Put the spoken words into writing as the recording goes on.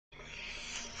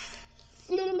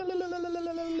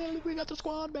We got the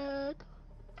squad back.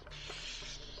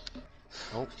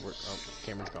 Oh,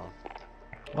 Cameron's gone.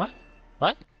 What?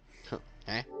 What?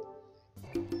 Eh?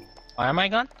 Why am I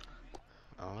gone?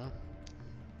 I don't know.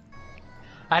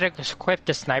 I had to equip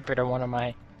the sniper to one of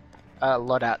my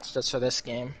loadouts just for this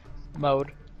game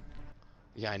mode.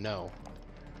 Yeah, I know.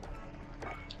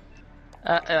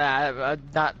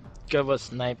 Not good with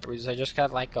snipers. I just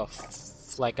got like a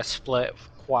split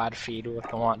quad feed with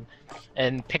the one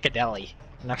in Piccadilly,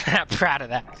 and I'm not proud of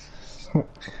that.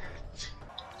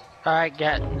 Alright,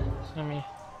 get me.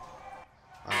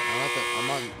 I'm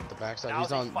on the back side.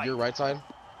 He's on your right side.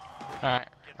 Alright.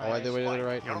 All the way to the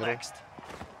right, in the middle.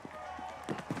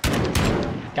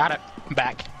 Got it. I'm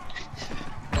back.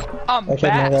 I'm Okay,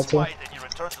 back. that's it.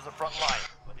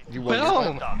 You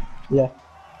won. Boom. Yeah.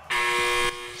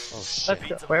 Oh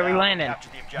shit. Where are we landing?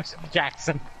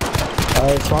 Jackson.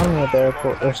 It's on at the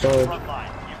airport or storage.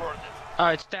 Oh,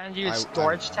 it's down to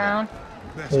Storage Town?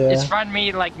 Yeah. It's front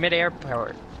me like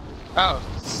mid-airport. Oh,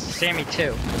 Sammy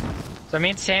too. So me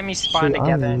and Sammy spawned Shoot, I'm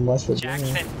together. in West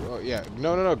Virginia. Oh yeah.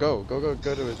 No. Go to it.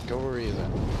 Go where he is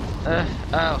at.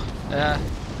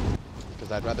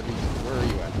 Because I'd rather be. Where are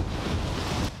you at?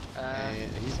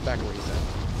 And he's back where he's at.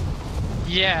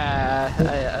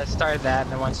 Yeah, I started that,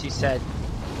 and then once you said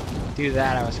do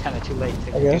that, I was kind of too late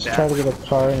to I do guess that. try to get a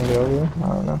car and get over here. I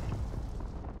don't know.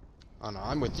 Oh no,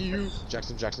 I'm with you.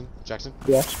 Jackson.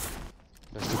 Yeah.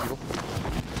 There's two people.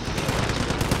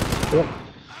 Yep.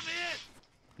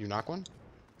 You knock one?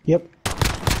 Yep.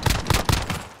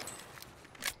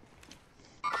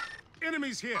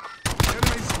 Enemies here.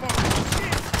 Enemies spotted.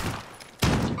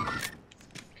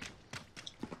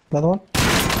 Another one?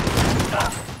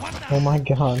 Oh my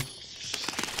god.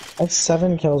 I have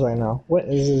 7 kills right now. What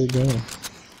is this game?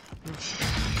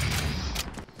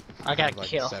 I got a like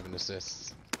kill. 7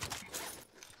 assists.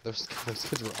 Those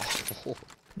kids were awful.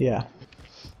 Yeah.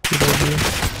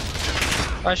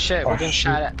 Oh shit, we're getting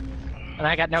shot at. And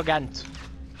I got no guns.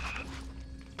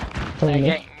 Go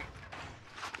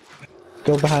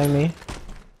behind me.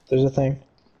 There's a thing.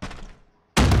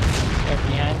 They're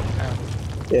behind? Oh.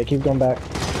 Yeah, keep going back.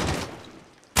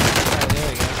 Oh, there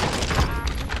we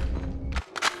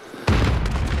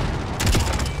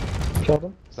go. Killed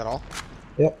him? Is that all?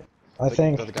 Yep. I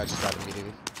think. The other guy just died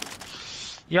immediately.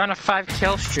 You're on a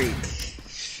 5-kill streak.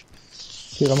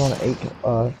 Dude, I'm on 8,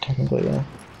 technically, yeah.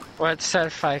 Well, it said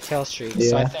 5-kill streak, Yeah.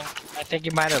 so I think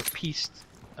you might have pieced.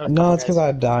 No, it's because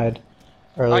I died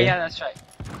earlier. Oh yeah, that's right.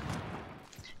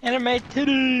 Anime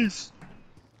titties!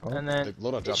 Oh. And then... The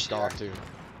loadout dropped off too.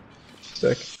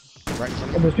 Sick. Right in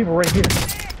front Oh, of you. there's people right here.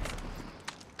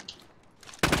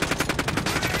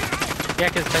 Yeah,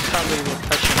 because they probably were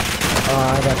pushing. Oh,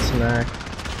 I got smacked.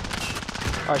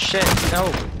 Oh shit,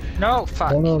 no! No,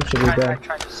 fuck! One of them should be I back.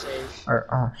 tried to save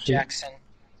Oh, shoot. Jackson.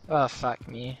 Oh, fuck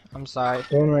me. I'm sorry.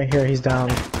 One right here, he's down.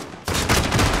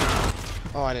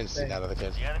 Oh, I didn't see that other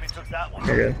kid. The enemy took that one.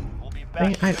 You're good. We'll be I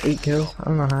back. have 8 kills. I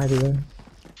don't know how I do that.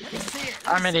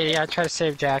 I'm an idiot. I tried to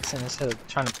save Jackson instead of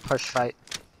trying to push fight.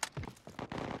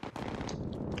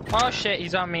 Oh shit,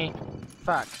 he's on me.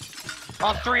 Fuck.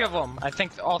 All 3 of them. I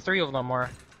think all 3 of them were.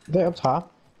 They're up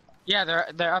top. Yeah,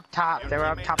 they're up top. They were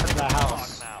up top of the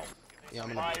house. Yeah,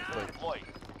 I'm gonna wait.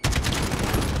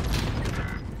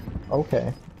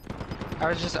 Okay. I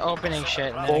was just opening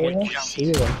shit and then I Oh, get jumped.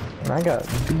 shit. And I got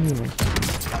beamed.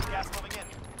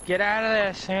 Get out of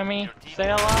there, Sammy. Stay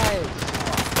alive.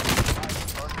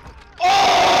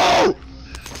 Oh!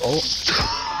 Oh.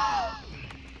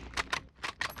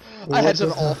 I had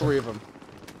to all 3 of them.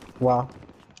 Wow.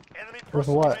 With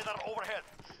what?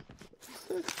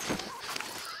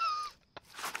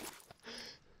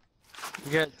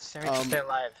 Good. Sammy can stay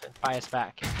alive and buy us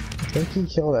back. I think he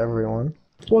killed everyone.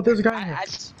 Well, there's a guy in here.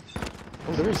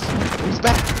 Oh, there is. He's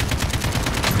back.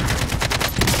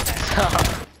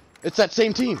 It's that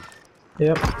same team.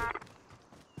 Yep.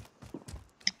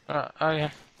 Oh yeah.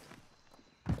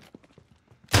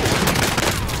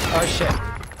 Oh shit.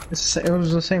 It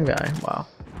was the same guy. Wow.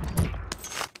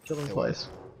 Killed him twice.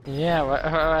 Yeah, what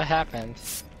happened?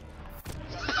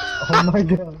 Oh my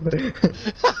god.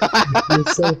 You're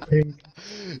so pink.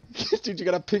 Dude, you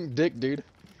got a pink dick, dude.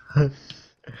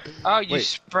 Oh, you Wait.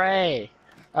 spray.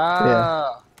 Oh. Yeah.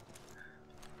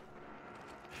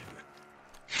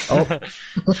 Oh.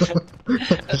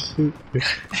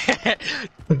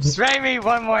 Spray me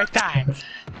one more time.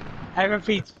 I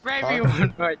repeat, spray me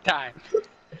one more time.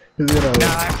 He's gonna No,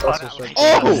 I pulled out like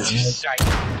Oh!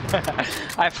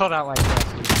 I pulled out like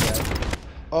that.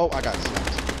 Oh, I got smacked.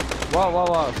 Whoa, whoa,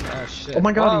 whoa. Oh shit. Oh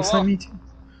my god, Whoa, he's inside whoa. me too.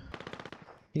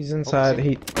 He's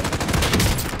inside.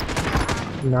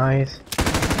 Oh, Nice.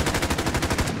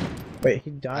 Wait,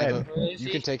 he I have died. a, Where is you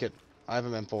he? can take it. I have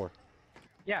an M4.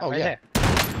 Yeah, Oh, right yeah.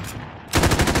 there.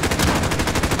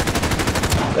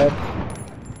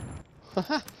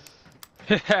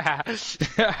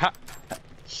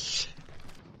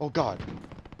 Oh god.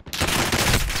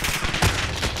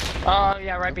 Oh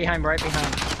yeah, right behind, right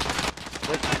behind.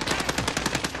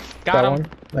 Got Got him. one.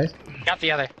 Nice. Got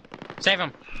the other. Save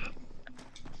him.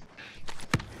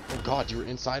 Oh god, you were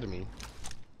inside of me.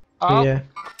 Oh, Yeah.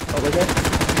 Oh, right there.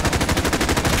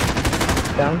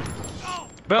 Down.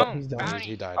 boom. he's down. Bounty.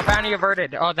 He died. Oh, bounty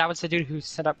averted. Oh, that was the dude who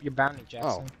set up your bounty,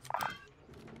 Jackson.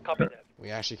 Copy that.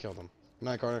 We actually killed him. Good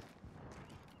night, Carter.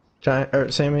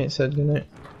 Sammy said goodnight.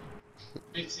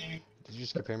 Did you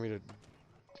just compare me to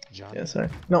John? Yeah, sorry.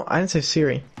 No, I didn't say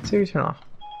Siri. Siri, turn off.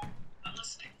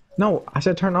 No, I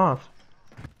said turn off.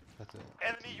 That's it.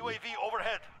 Enemy UAV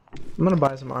overhead. I'm gonna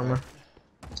buy some armor.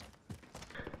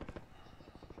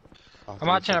 Oh, I'm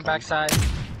watching our backside.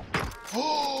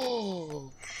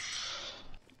 Oh!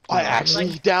 I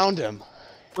actually downed him.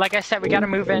 Like I said, we gotta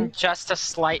move in just a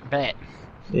slight bit.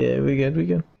 Yeah, we good, we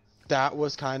good. That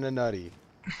was kind of nutty.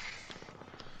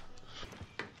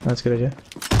 That's a good idea.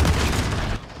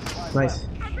 Nice.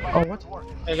 Oh, what?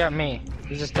 They got me.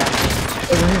 He's just down.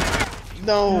 Over here.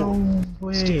 No! No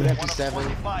way. Stupid He MP7.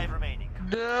 25 remaining.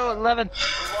 No, 11.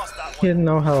 We lost that had one.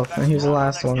 no health, and he was the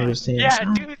last one of his team. Yeah,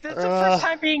 dude, this is the first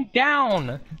time being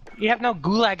down. You have no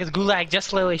gulag, because gulag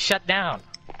just literally shut down.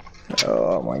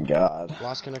 Oh my god.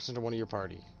 Lost connection to one of your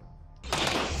party.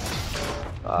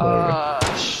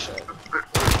 Shit.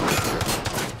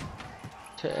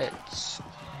 Tits.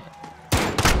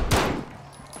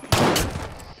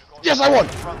 Yes, I won!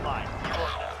 Front line.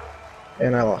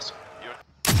 And I lost.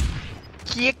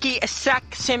 Kiki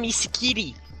asak semi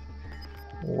skitty.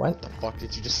 What? The fuck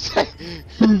did you just say?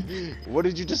 What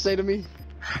did you just say to me?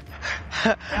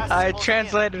 I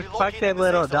translated fuck that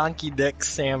little donkey dick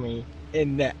Sammy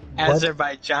in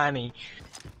Azerbaijani.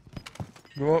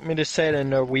 You want me to say it in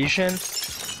Norwegian?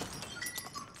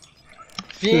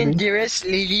 Fenderis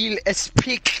Lilil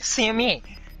speak Sammy.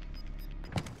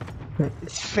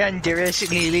 Fenderis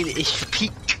Lilil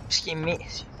speak Sammy.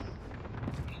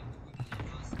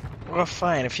 Well,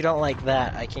 fine. If you don't like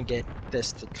that, I can get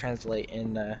this to translate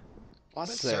in Well, I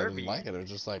didn't say I didn't like it. It was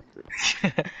just like,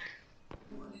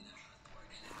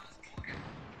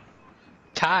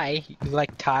 Thai? You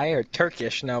like Thai or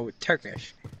Turkish? No,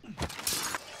 Turkish.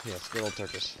 yes, good old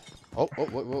Turkish. Oh,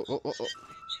 oh.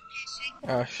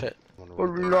 Oh shit. I wanna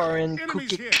read that. Lauren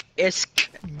Enemies here. Kukik Isk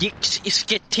Dix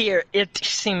Isketir It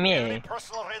Simi.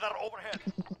 Personal radar overhead.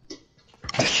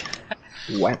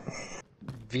 What?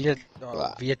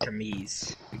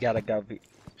 Vietnamese. We gotta go.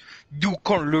 Du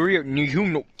kan lure ni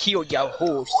huno kill ya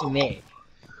ho sime.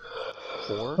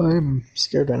 Four? I'm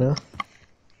scared right now.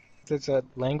 There's a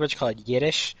language called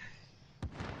Yiddish.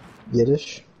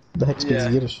 Yiddish? The heck speaks Yeah.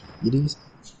 Yiddish? Yiddies?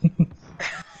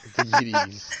 The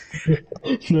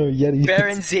Yiddies. No, Yetis.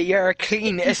 Baron Zayar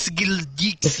clean esgil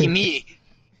dik sime.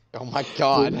 Oh my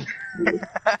god.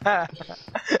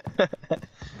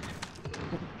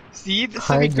 See, this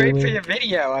Hi, would be great for Jimmy. your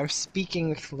video. I'm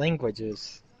speaking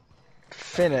languages.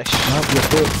 Finnish. Not your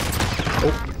foot.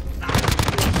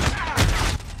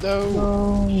 No.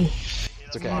 No.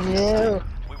 It's okay. No.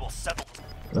 We will settle.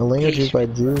 A language used by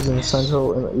Jews in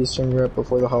Central and Eastern Europe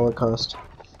before the Holocaust.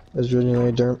 Is originally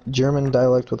a German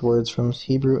dialect with words from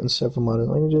Hebrew and several modern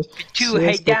languages. Tu Still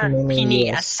hey spoken dan mainly in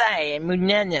the pini US. asai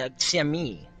munana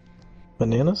sami.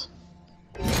 Bananas?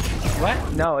 What?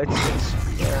 No, it's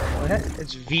what?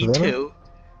 It's V2,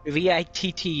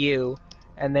 VITTU,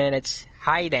 and then it's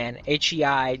Heidan,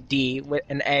 HEID with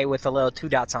an A with a little 2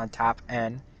 dots on top,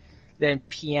 and then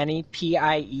Pieni,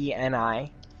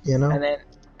 PIENI, You know? and then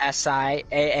SI,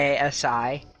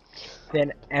 AASI,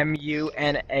 then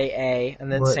MUNAA,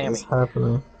 and then What Sammy. is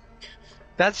happening?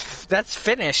 That's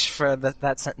Finnish for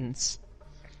that sentence.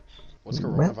 What's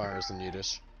coronavirus in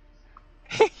Yiddish?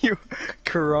 You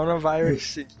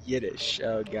coronavirus in Yiddish.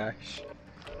 Oh gosh.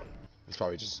 It's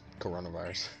probably just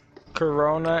coronavirus.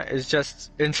 Corona is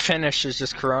just in Finnish is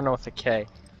just Corona with a K.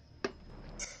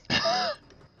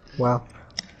 Wow.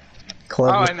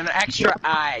 Clever. Oh, and an extra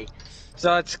I.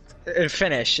 So it's in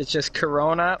Finnish. It's just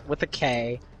Corona with a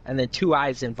K, and then 2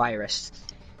 I's in virus.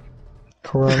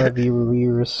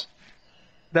 Coronavirus.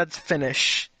 That's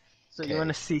Finnish. So Okay. you want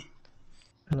to see?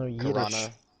 No, Yiddish.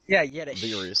 Yeah, Yiddish.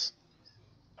 Coronavirus.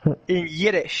 In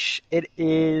Yiddish, it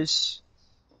is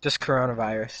just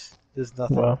coronavirus. There's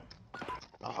nothing. Wow.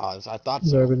 I thought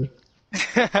so. Garbage.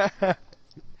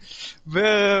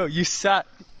 Boo! You suck.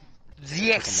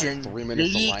 Jackson. 3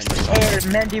 minutes to line leaked this up.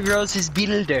 air Mandy Rose's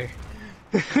builder.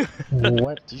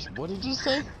 What? What did you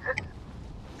say?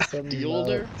 Something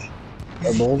Older?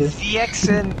 A boulder?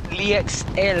 ZXN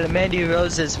LXL Mandy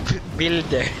Rose's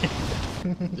builder.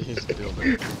 He's a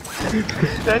builder.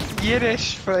 That's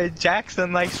Yiddish for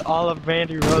Jackson likes all of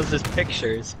Mandy Rose's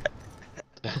pictures.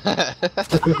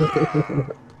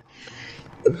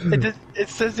 It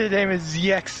says her name is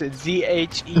Zexan,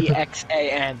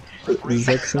 Z-H-E-X-A-N.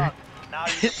 Zexan? Now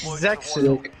you deploy to the Zexan.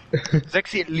 Warzone.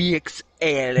 Zexan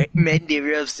LXL Mandy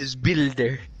Rose's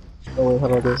builder. Oh wait, how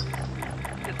about this?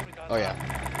 Oh yeah.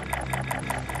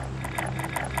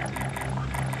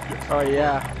 Oh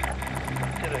yeah.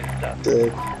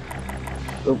 Sick.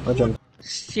 Oh, I jumped.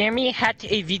 Sammy had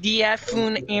a video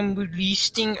phone and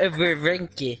releasing a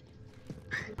Verenke.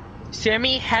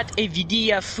 Sammy had a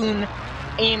video phone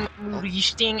and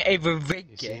releasing a You see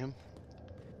Verenke. him?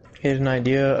 He had an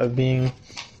idea of being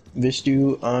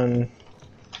Vishnu on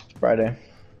Friday.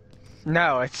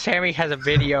 No, it's Sammy has a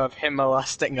video of him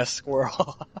molesting a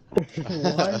squirrel.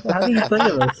 What? How do you think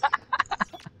of this?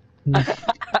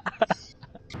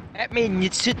 That means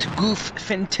it's a goof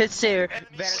fantasy.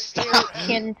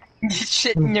 Can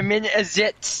shit in a minute as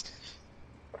it's.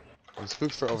 I'm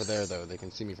spooked for over there though. They can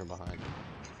see me from behind.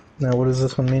 Now, what does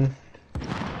this one mean?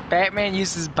 Batman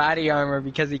uses body armor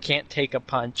because he can't take a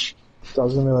punch. So I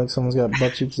was gonna be like, someone's got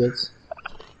butt cheek zits.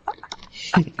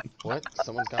 What?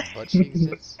 Someone's got butt cheeks?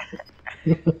 Zits?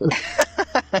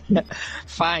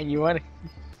 Fine, you wanna.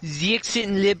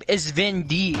 Zixen lib as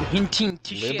Vendi, hinting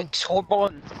to Lib? shakes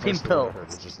hormone First word I pimple. heard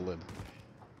was just lib.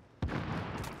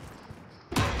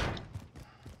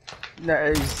 No,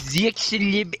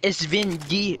 Zixen lib as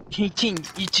Vendi, hinting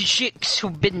to shakes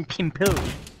who've been pimple.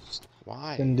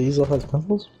 Why? And Diesel has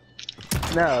pimples?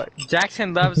 No,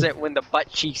 Jackson loves it when the butt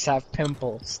cheeks have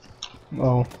pimples.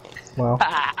 Oh, wow.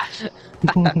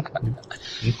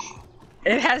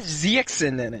 It has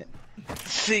Zixen in it,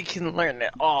 so you can learn it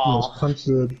Just all. punch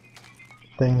the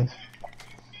things.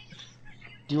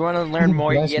 Do you want to learn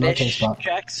more Nice melting Yiddish, spot.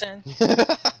 Jackson?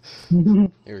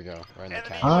 Here we go. Right in the Enemy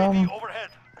cat. UAV overhead.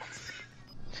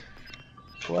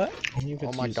 What?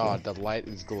 Oh my god, the light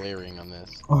is glaring on this.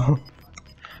 Oh,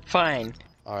 Fine.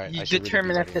 Alright, You I should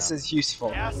determine read if these this is useful.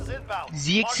 Gas is inbound.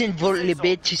 Zixen Marking volle safe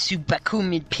bete su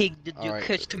bakumin pig de Alright,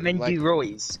 dukas to Mendy like-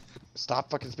 Roy's. Stop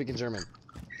fucking speaking German.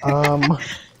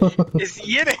 It's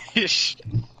Yiddish!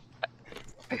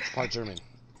 It's part German.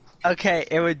 Okay,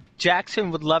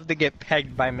 Jackson would love to get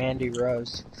pegged by Mandy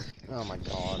Rose. Oh my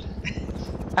god.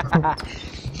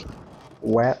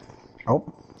 wet.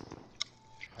 Oh,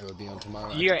 I will be on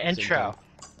tomorrow. Your at the same intro. time.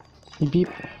 beep beep.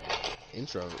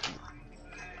 Intro.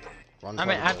 Wrong I'm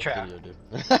an part of the outro. video,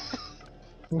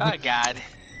 dude. Oh god.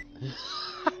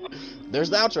 There's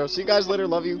the outro. See you guys later.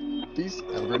 Love you. Peace.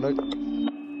 Have a great night.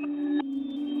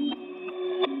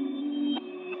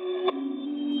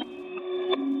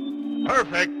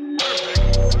 Perfect.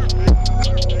 Perfect.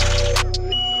 Perfect.